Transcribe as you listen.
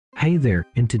Hey there,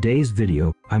 in today's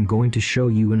video, I'm going to show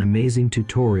you an amazing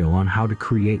tutorial on how to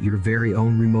create your very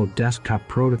own remote desktop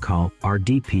protocol,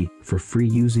 RDP, for free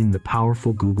using the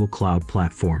powerful Google Cloud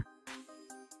platform.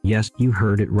 Yes, you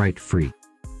heard it right, free.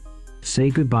 Say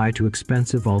goodbye to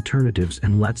expensive alternatives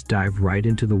and let's dive right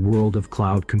into the world of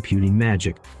cloud computing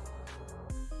magic.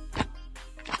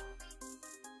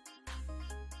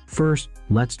 First,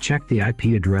 let's check the IP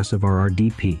address of our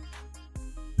RDP.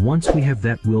 Once we have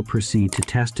that, we'll proceed to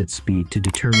test its speed to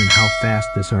determine how fast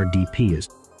this RDP is.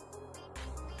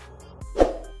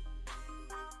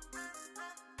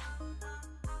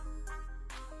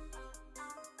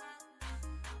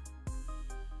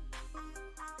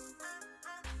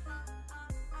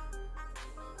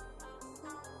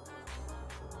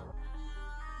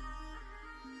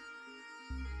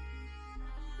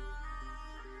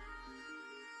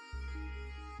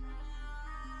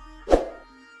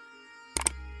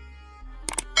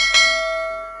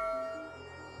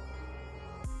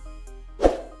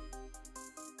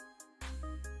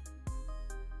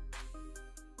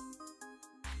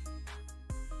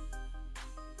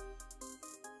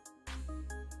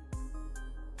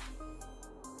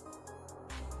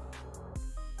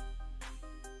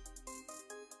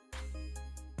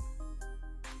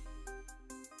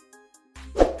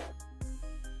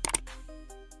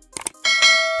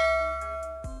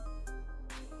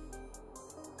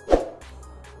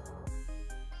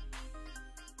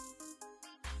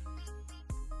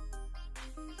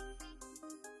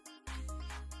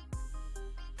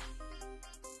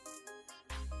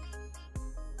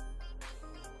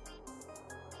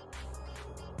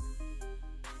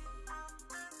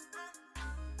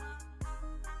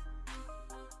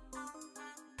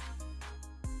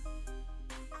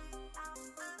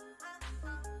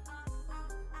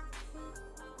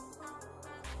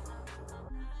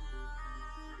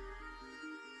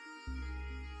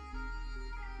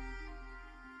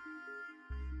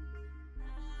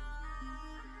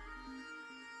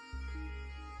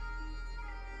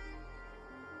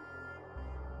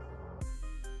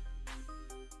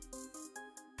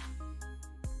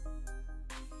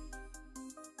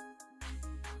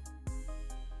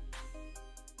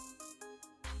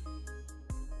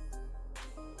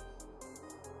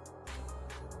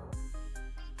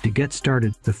 To get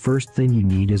started, the first thing you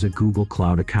need is a Google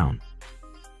Cloud account.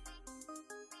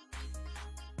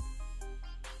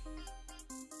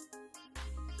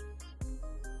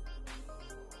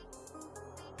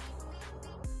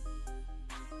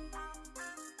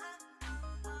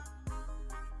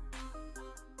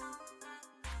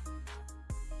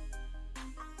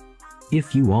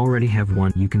 If you already have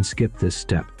one, you can skip this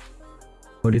step.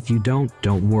 But if you don't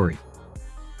worry.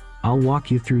 I'll walk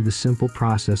you through the simple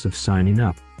process of signing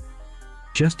up.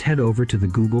 Just head over to the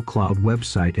Google Cloud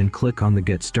website and click on the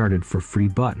Get Started for Free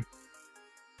button.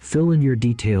 Fill in your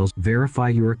details, verify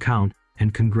your account,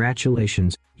 and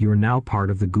congratulations, you're now part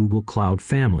of the Google Cloud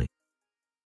family.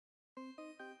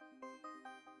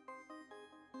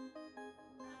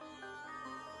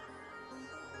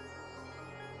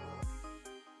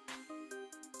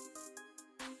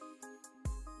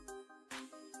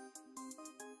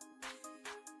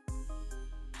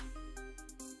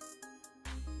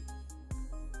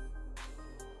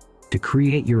 To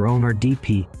create your own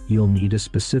RDP, you'll need a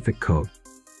specific code.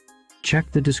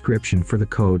 Check the description for the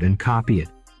code and copy it.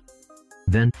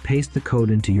 Then, paste the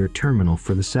code into your terminal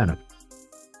for the setup.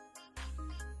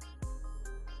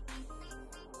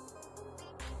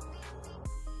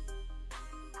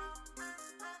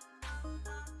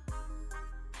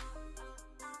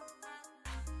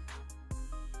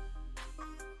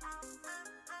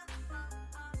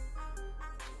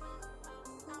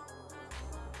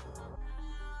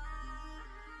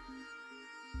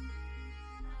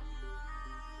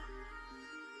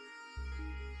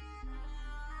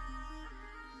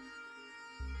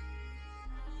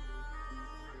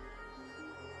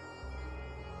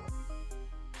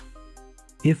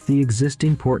 If the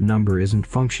existing port number isn't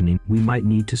functioning, we might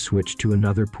need to switch to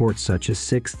another port such as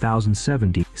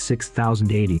 6070,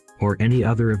 6080, or any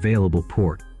other available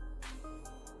port.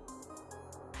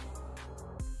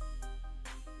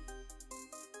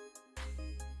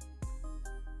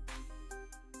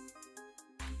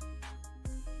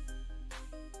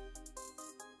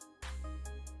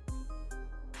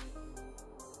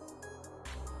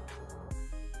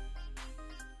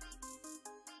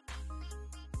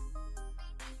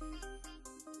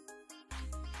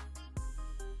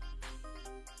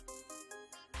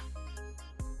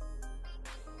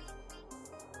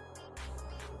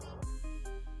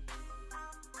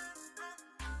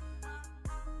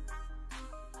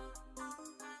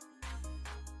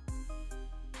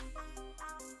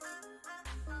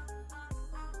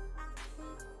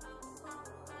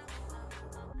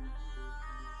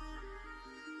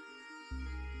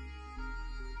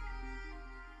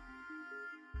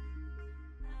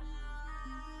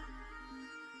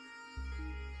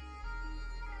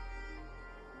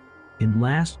 And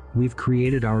last, we've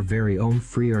created our very own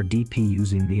free RDP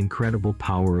using the incredible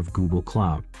power of Google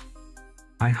Cloud.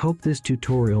 I hope this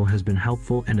tutorial has been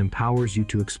helpful and empowers you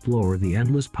to explore the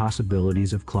endless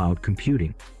possibilities of cloud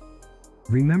computing.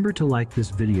 Remember to like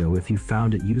this video if you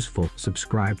found it useful,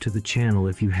 subscribe to the channel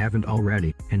if you haven't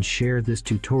already, and share this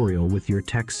tutorial with your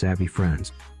tech-savvy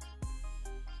friends.